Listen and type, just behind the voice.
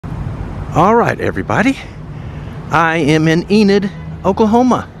All right, everybody. I am in Enid,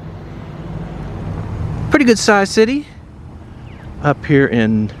 Oklahoma. Pretty good sized city up here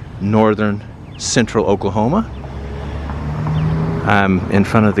in northern central Oklahoma. I'm in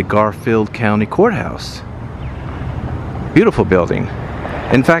front of the Garfield County Courthouse. Beautiful building.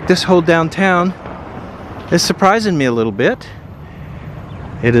 In fact, this whole downtown is surprising me a little bit.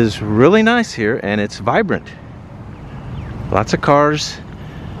 It is really nice here and it's vibrant. Lots of cars.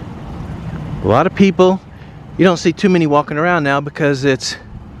 A lot of people. You don't see too many walking around now because it's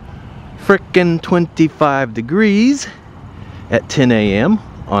frickin' 25 degrees at 10 a.m.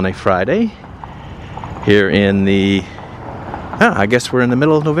 on a Friday here in the, I guess we're in the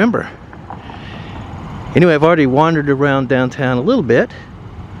middle of November. Anyway, I've already wandered around downtown a little bit.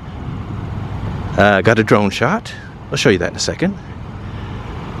 Got a drone shot. I'll show you that in a second.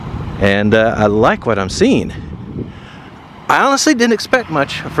 And I like what I'm seeing. I honestly didn't expect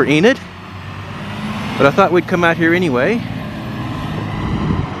much for Enid, but I thought we'd come out here anyway.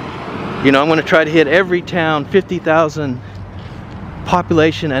 You know, I'm going to try to hit every town 50,000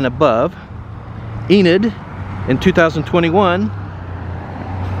 population and above. Enid in 2021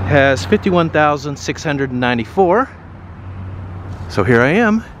 has 51,694. So here I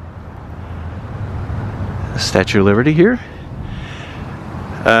am. Statue of Liberty here.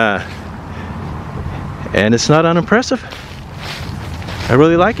 And it's not unimpressive. I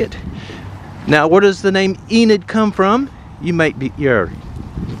really like it. Now, where does the name Enid come from? You might be, you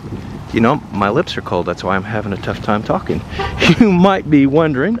know, my lips are cold, that's why I'm having a tough time talking. You might be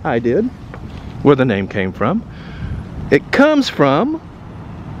wondering, I did, where the name came from. It comes from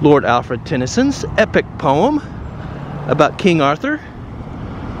Lord Alfred Tennyson's epic poem about King Arthur,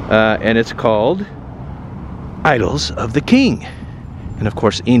 and it's called Idylls of the King. And of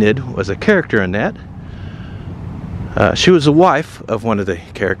course, Enid was a character in that. She was the wife of one of the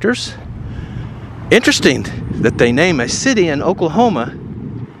characters. Interesting that they name a city in Oklahoma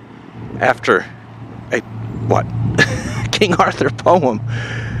after a, what, King Arthur poem.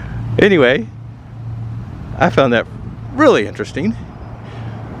 Anyway, I found that really interesting.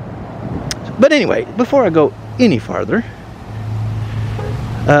 But anyway, before I go any farther,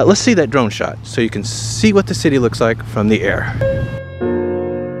 let's see that drone shot so you can see what the city looks like from the air.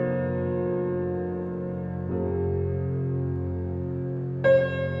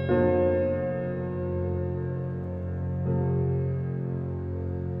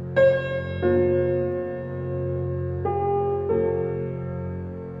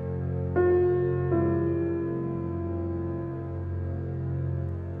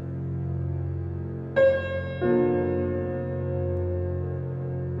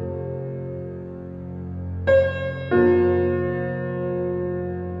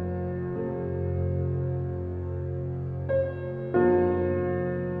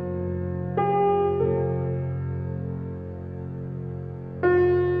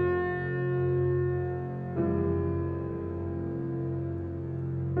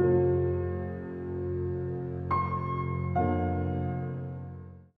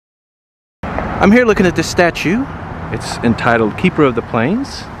 I'm here looking at this statue. It's entitled Keeper of the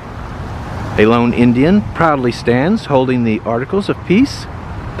Plains. A lone Indian proudly stands holding the Articles of Peace,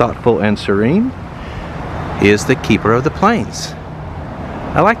 thoughtful and serene. He is the Keeper of the Plains.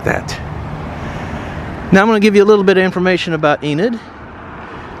 I like that. Now I'm going to give you a little bit of information about Enid.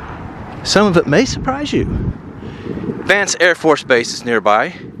 Some of it may surprise you. Vance Air Force Base is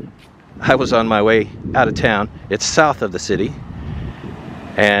nearby. I was on my way out of town. It's south of the city.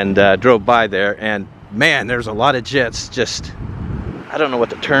 And drove by there, and man, there's a lot of jets just, I don't know what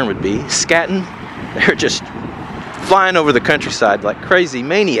the term would be, scatting. They're just flying over the countryside like crazy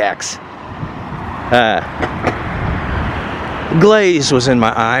maniacs. Glaze was in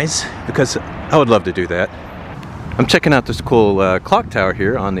my eyes because I would love to do that. I'm checking out this cool clock tower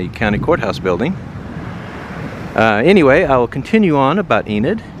here on the county courthouse building. Anyway, I will continue on about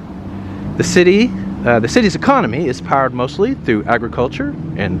Enid. The city's economy is powered mostly through agriculture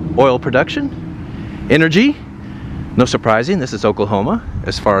and oil production. Energy, no surprising, this is Oklahoma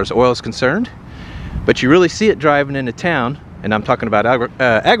as far as oil is concerned. But you really see it driving into town, and I'm talking about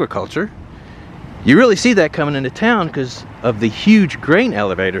agriculture. You really see that coming into town because of the huge grain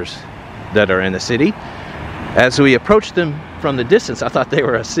elevators that are in the city. As we approached them from the distance, I thought they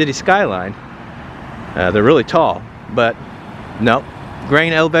were a city skyline. They're really tall, but no.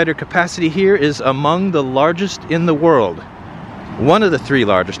 Grain elevator capacity here is among the largest in the world. One of the 3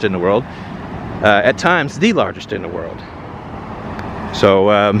 largest in the world. At times, the largest in the world.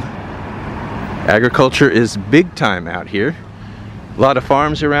 So, agriculture is big time out here. A lot of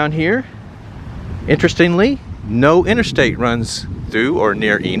farms around here. Interestingly, no interstate runs through or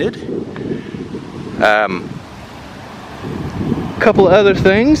near Enid. Couple of other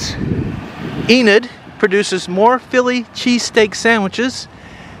things. Enid produces more Philly cheesesteak sandwiches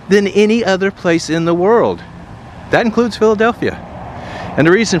than any other place in the world. That includes Philadelphia. And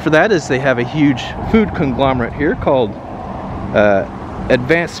the reason for that is they have a huge food conglomerate here called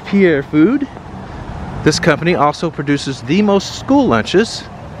Advanced Pierre Food. This company also produces the most school lunches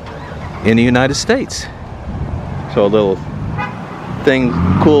in the United States. So a little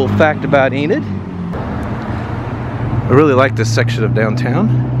cool fact about Enid. I really like this section of downtown.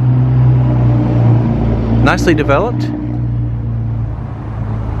 Nicely developed.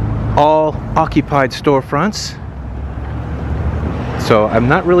 All occupied storefronts. So I'm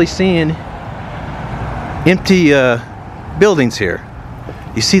not really seeing empty buildings here.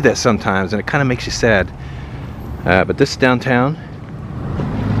 You see that sometimes and it kind of makes you sad. But this downtown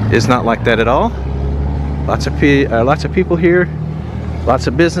is not like that at all. Lots of people here. Lots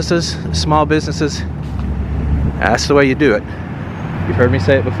of businesses, small businesses. That's the way you do it. You've heard me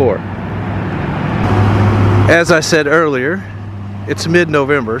say it before. As I said earlier, it's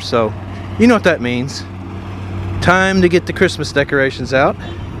mid-November, so you know what that means. Time to get the Christmas decorations out.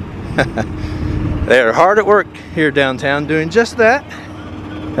 They are hard at work here downtown doing just that.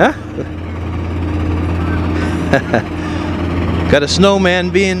 Huh? Got a snowman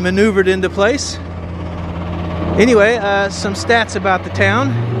being maneuvered into place. Anyway, some stats about the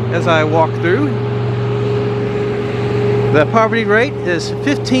town as I walk through. The poverty rate is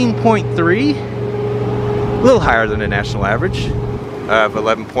 15.3, a little higher than the national average of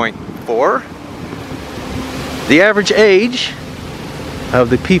 11.4. The average age of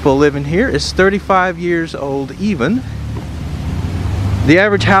the people living here is 35 years old even. The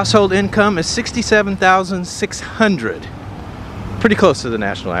average household income is $67,600, pretty close to the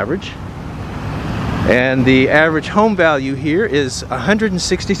national average. And the average home value here is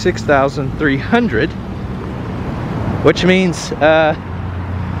 $166,300, which means their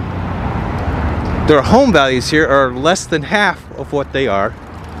home values here are less than half of what they are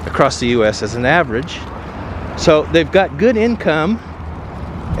across the U.S. as an average. So they've got good income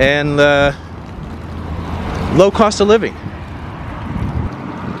and low cost of living.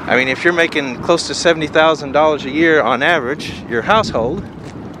 I mean, if you're making close to $70,000 a year on average, your household,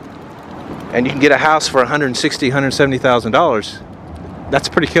 and you can get a house for $160,000, $170,000, that's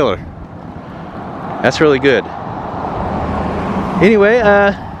pretty killer. That's really good. Anyway,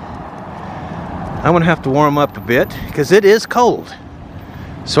 I'm gonna have to warm up a bit because it is cold.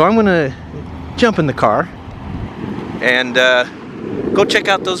 So I'm gonna jump in the car and go check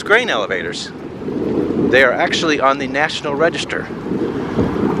out those grain elevators. They are actually on the National Register.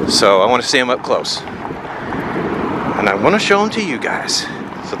 So I want to see them up close. And I want to show them to you guys.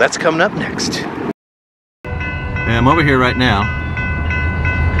 So that's coming up next. I'm over here right now.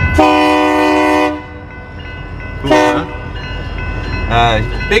 Cool, huh?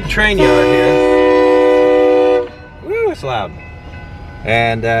 Big train yard here. Woo, it's loud.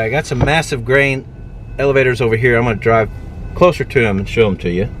 And I got some massive grain elevators over here. I'm going to drive closer to them and show them to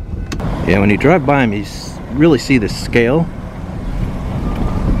you. Yeah, when you drive by them, you really see the scale.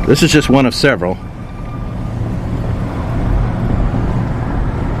 This is just one of several.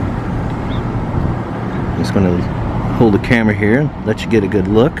 I'm just going to hold the camera here and let you get a good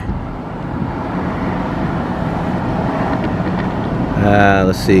look.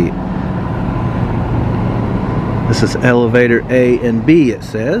 Let's see. This is elevator A and B, it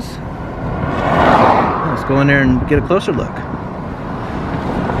says. Let's go in there and get a closer look.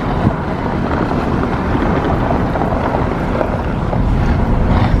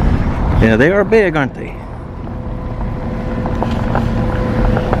 Yeah, they are big, aren't they?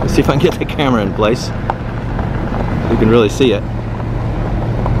 Let's see if I can get the camera in place. You can really see it.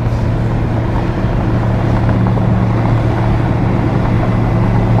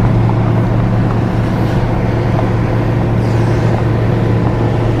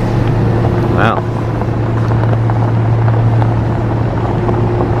 Wow.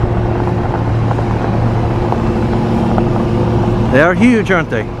 They are huge,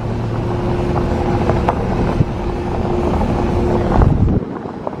 aren't they?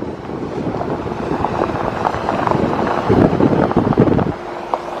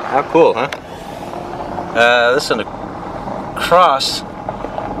 How cool, huh? This one across,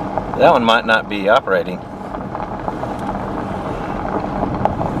 that one might not be operating.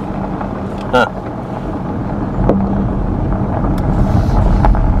 Huh.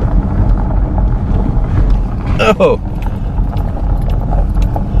 Oh!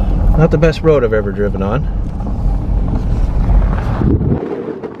 Not the best road I've ever driven on.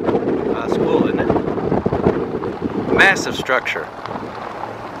 That's cool, isn't it? Massive structure.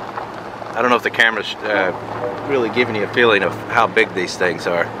 I don't know if the camera's really giving you a feeling of how big these things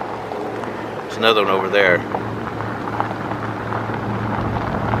are. There's another one over there.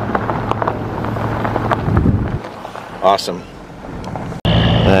 Awesome.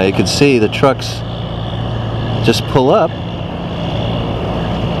 You can see the trucks just pull up.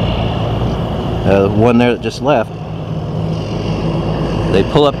 The one there that just left, they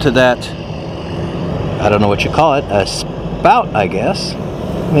pull up to that, I don't know what you call it, a spout, I guess.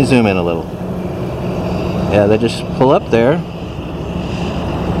 Let me zoom in a little. Yeah, they just pull up there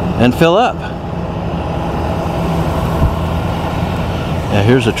and fill up. Now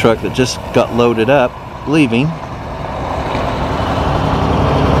here's a truck that just got loaded up, leaving.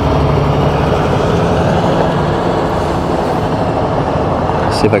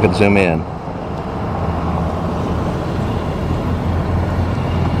 See if I can zoom in.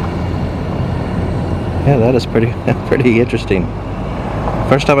 Yeah, that is pretty interesting.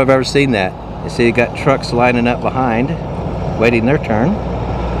 First time I've ever seen that. You see, you got trucks lining up behind, waiting their turn.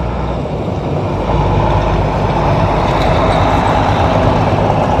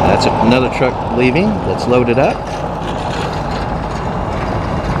 That's another truck leaving that's loaded up.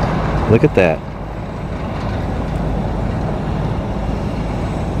 Look at that.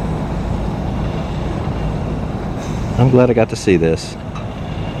 I'm glad I got to see this.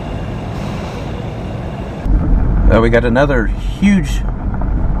 We got another huge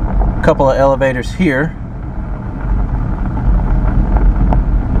couple of elevators here.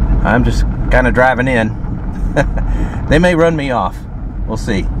 I'm just kind of driving in. They may run me off. We'll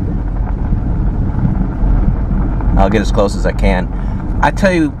see. I'll get as close as I can. I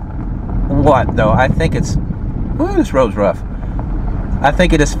tell you what, though, I think it's... Ooh, this road's rough. I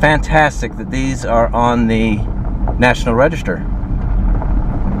think it is fantastic that these are on the National Register.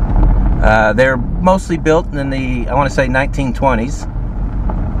 They're mostly built in the, I want to say, 1920s.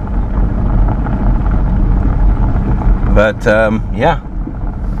 But yeah,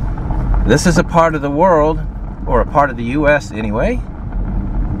 this is a part of the world, or a part of the U.S. anyway,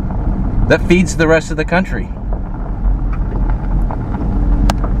 that feeds the rest of the country.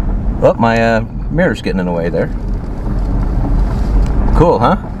 Oh, my mirror's getting in the way there. Cool,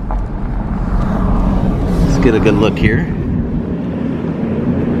 huh? Let's get a good look here.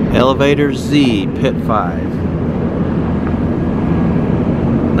 Elevator Z, Pit 5.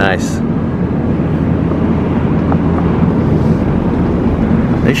 Nice.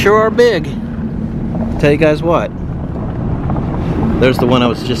 They sure are big. Tell you guys what. There's the one I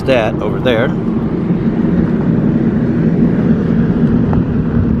was just at over there.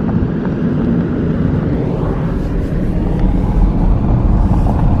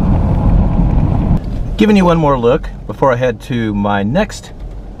 Giving you one more look before I head to my next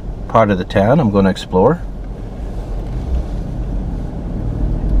part of the town I'm going to explore.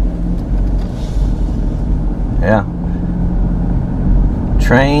 Yeah.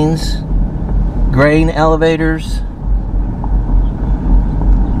 Trains, grain elevators.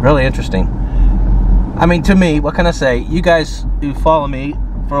 Really interesting. I mean, to me, what can I say? You guys who follow me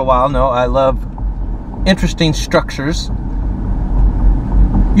for a while know I love interesting structures.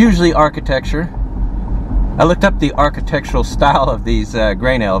 Usually architecture. I looked up the architectural style of these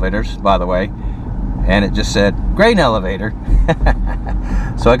grain elevators, by the way, and it just said grain elevator.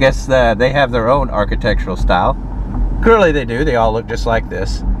 So I guess they have their own architectural style. Clearly they do. They all look just like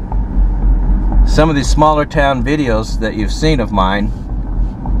this. Some of these smaller town videos that you've seen of mine,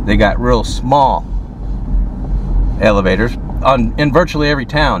 they got real small elevators in virtually every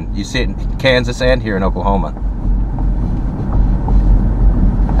town. You see it in Kansas and here in Oklahoma.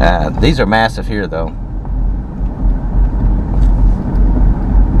 These are massive here, though.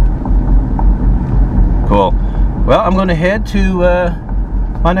 Cool. Well, I'm going to head to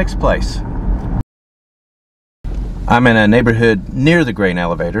my next place. I'm in a neighborhood near the grain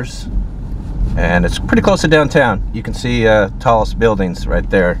elevators, and it's pretty close to downtown. You can see tallest buildings right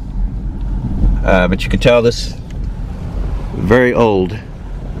there. But you can tell this very old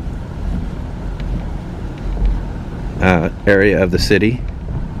area of the city.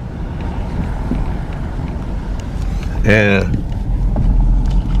 And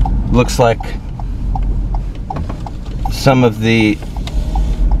looks like some of the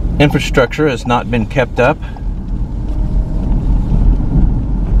infrastructure has not been kept up.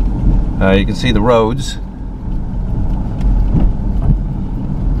 You can see the roads.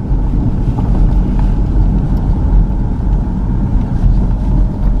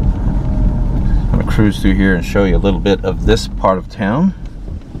 I'm going to cruise through here and show you a little bit of this part of town.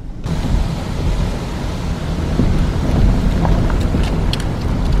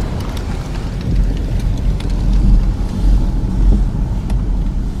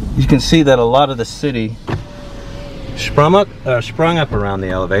 You can see that a lot of the city sprung up around the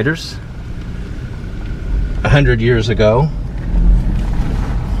elevators 100 years ago.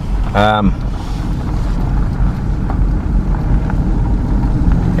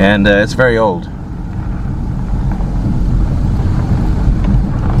 And it's very old.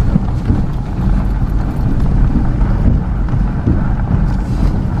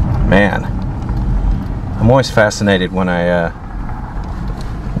 Man, I'm always fascinated when I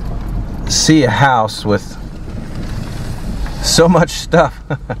see a house with so much stuff.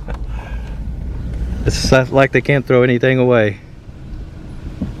 It's like they can't throw anything away.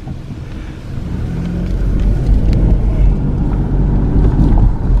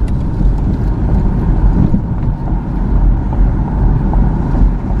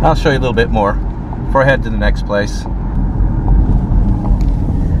 I'll show you a little bit more before I head to the next place.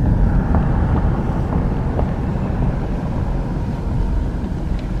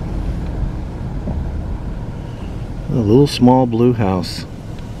 A little small blue house.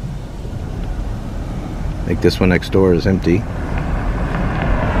 I think this one next door is empty.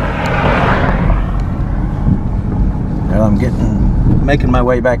 Well, I'm making my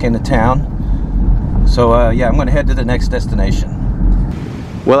way back into town. So yeah, I'm gonna head to the next destination.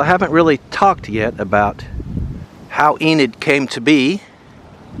 Well, I haven't really talked yet about how Enid came to be.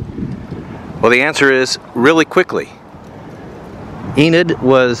 Well, the answer is really quickly. Enid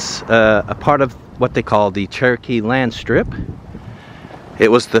was a part of what they call the Cherokee Land Strip. It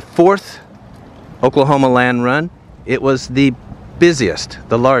was the 4th Oklahoma land run. It was the busiest,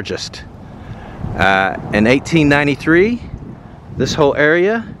 the largest. In 1893, this whole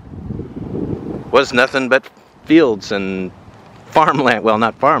area was nothing but fields and farmland. Well,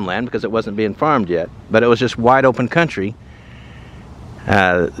 not farmland because it wasn't being farmed yet, but it was just wide open country.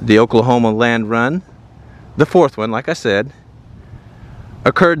 The Oklahoma land run, the 4th one, like I said,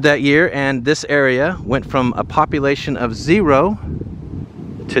 occurred that year, and this area went from a population of 0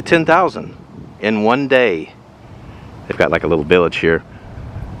 to 10,000 in one day. They've got like a little village here.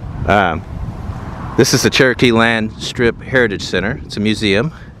 This is the Cherokee Land Strip Heritage Center. It's a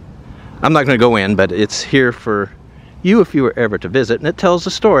museum. I'm not going to go in, but it's here for you if you were ever to visit, and it tells the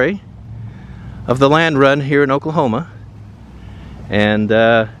story of the land run here in Oklahoma and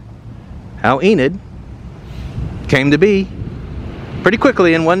how Enid came to be pretty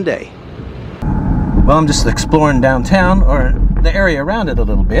quickly in one day. Well, I'm just exploring downtown, or the area around it a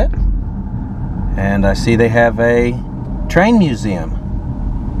little bit, and I see they have a train museum.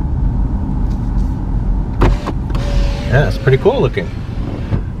 Yeah, it's pretty cool looking.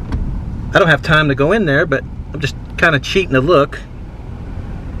 I don't have time to go in there, but I'm just kind of cheating a look.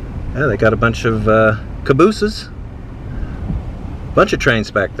 Yeah, they got a bunch of cabooses, bunch of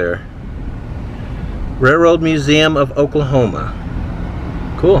trains back there. Railroad Museum of Oklahoma.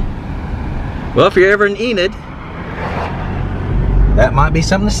 Cool. Well, if you're ever in Enid, that might be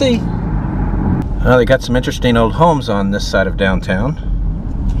something to see. Well, they got some interesting old homes on this side of downtown.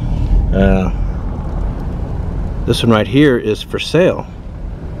 This one right here is for sale.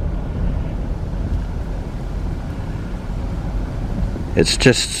 It's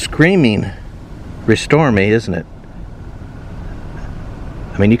just screaming, restore me, isn't it?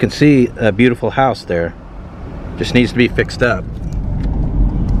 I mean, you can see a beautiful house there. Just needs to be fixed up.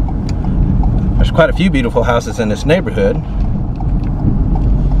 There's quite a few beautiful houses in this neighborhood.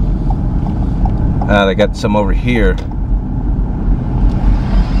 They got some over here.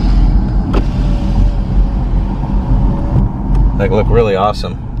 They look really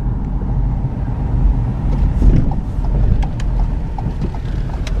awesome.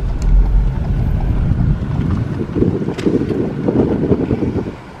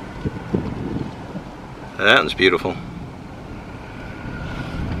 That one's beautiful.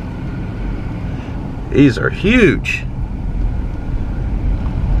 These are huge.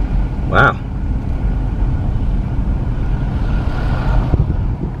 Wow.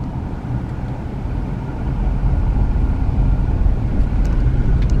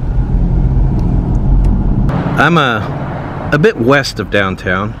 I'm a bit west of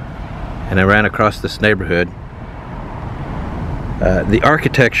downtown, and I ran across this neighborhood. The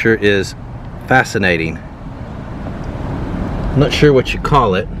architecture is fascinating. I'm not sure what you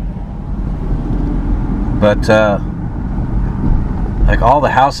call it, but like all the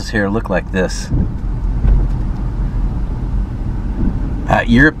houses here look like this.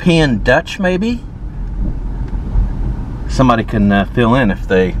 European Dutch, maybe? Somebody can fill in if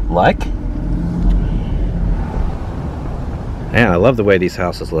they like. Man, I love the way these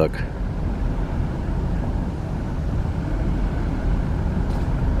houses look.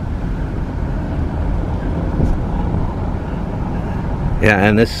 Yeah,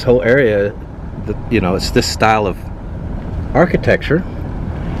 and this whole area, you know, it's this style of architecture.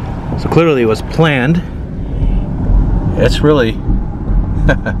 So clearly it was planned. It's really,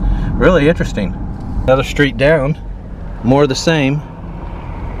 really interesting. Another street down, more of the same.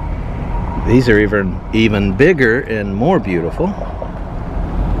 These are even bigger and more beautiful.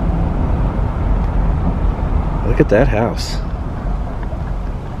 Look at that house.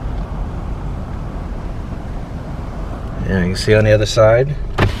 Yeah, you can see on the other side,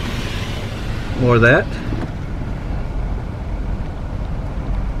 more of that.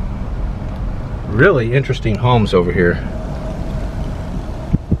 Really interesting homes over here.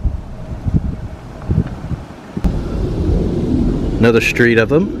 Another street of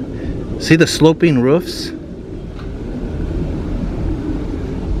them. See the sloping roofs?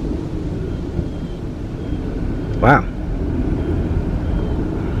 Wow.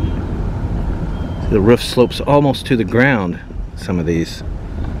 The roof slopes almost to the ground. Some of these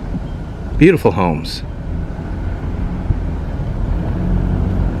beautiful homes.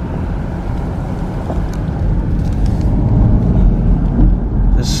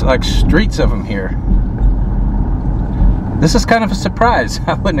 There's like streets of them here. This is kind of a surprise.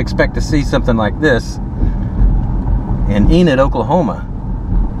 I wouldn't expect to see something like this in Enid, Oklahoma.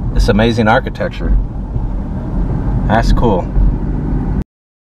 This amazing architecture. That's cool.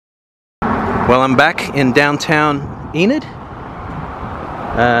 Well, I'm back in downtown Enid.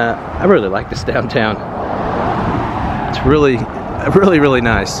 I really like this downtown. It's really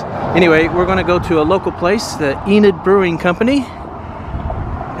nice. Anyway, we're going to go to a local place, the Enid Brewing Company.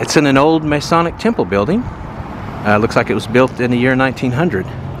 It's in an old Masonic temple building. Looks like it was built in the year 1900.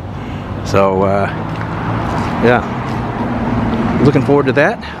 So, yeah. Looking forward to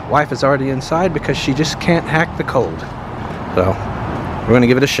that. Wife is already inside because she just can't hack the cold. So, we're going to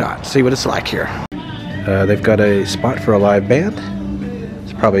give it a shot, see what it's like here. They've got a spot for a live band.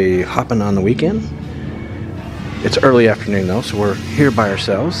 It's probably hopping on the weekend. It's early afternoon though, so we're here by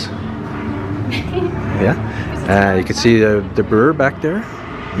ourselves. Yeah. You can see the brewer back there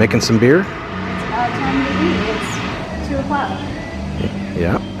making some beer. It's time to eat. It's 2 o'clock.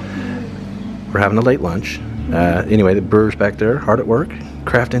 Yeah. We're having a late lunch. Anyway, the brewer's back there, hard at work,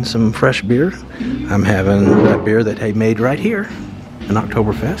 crafting some fresh beer. I'm having that beer that they made right here, an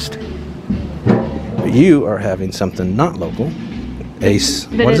Oktoberfest. But you are having something not local. Ace.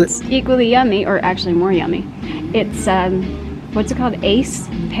 But what is it's equally yummy, or actually more yummy. It's, what's it called? Ace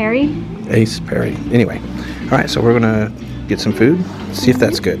Perry? Ace Perry. Anyway, all right, so we're gonna get some food, see if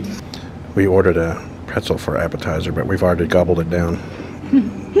that's good. We ordered a pretzel for appetizer, but we've already gobbled it down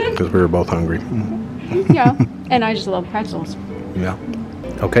because we were both hungry. Yeah, and I just love pretzels. Yeah.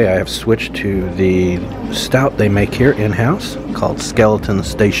 Okay, I have switched to the stout they make here in-house called Skeleton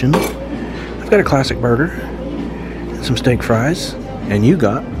Station. I've got a classic burger and some steak fries, and you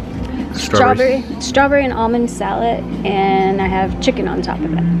got strawberry and almond salad, and I have chicken on top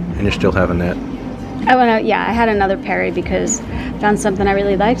of it. And you're still having that? Yeah, I had another Perry because I found something I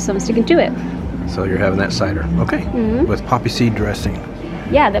really liked, so I'm sticking to it. So you're having that cider, okay? With poppy seed dressing.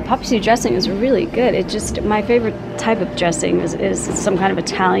 Yeah, the poppy seed dressing is really good. It's just my favorite type of dressing is some kind of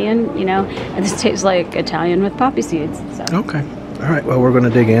Italian, you know, and this tastes like Italian with poppy seeds. So. Okay. All right, well, we're going to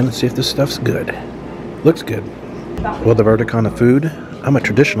dig in and see if this stuff's good. Looks good. Well, the verdict on the food, I'm a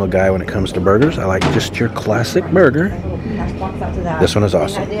traditional guy when it comes to burgers. I like just your classic burger. This one is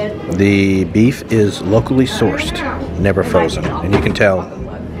awesome. The beef is locally sourced, never frozen, and you can tell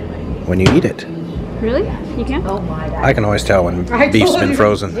when you eat it. Really? You can? I can always tell when beef's been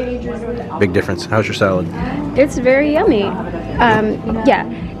frozen. Big difference. How's your salad? It's very yummy. Yeah,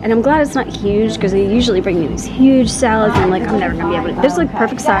 and I'm glad it's not huge because they usually bring me these huge salads and I'm like, I'm never going to be able to. This is like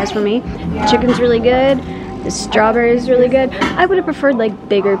perfect size for me. The chicken's really good. The strawberry is really good. I would have preferred like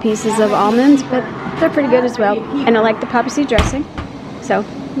bigger pieces of almonds, but they're pretty good as well. And I like the poppy seed dressing. So,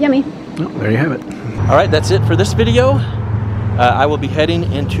 yummy. Well, there you have it. All right, that's it for this video. I will be heading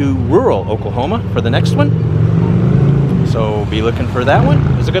into rural Oklahoma for the next one. So be looking for that one.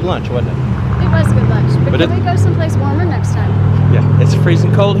 It was a good lunch, wasn't it? It was a good lunch. But can we go someplace warmer next time? Yeah, it's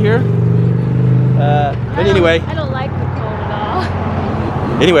freezing cold here. But anyway. I don't like the cold at all.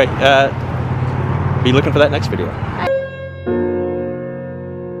 Anyway, be looking for that next video.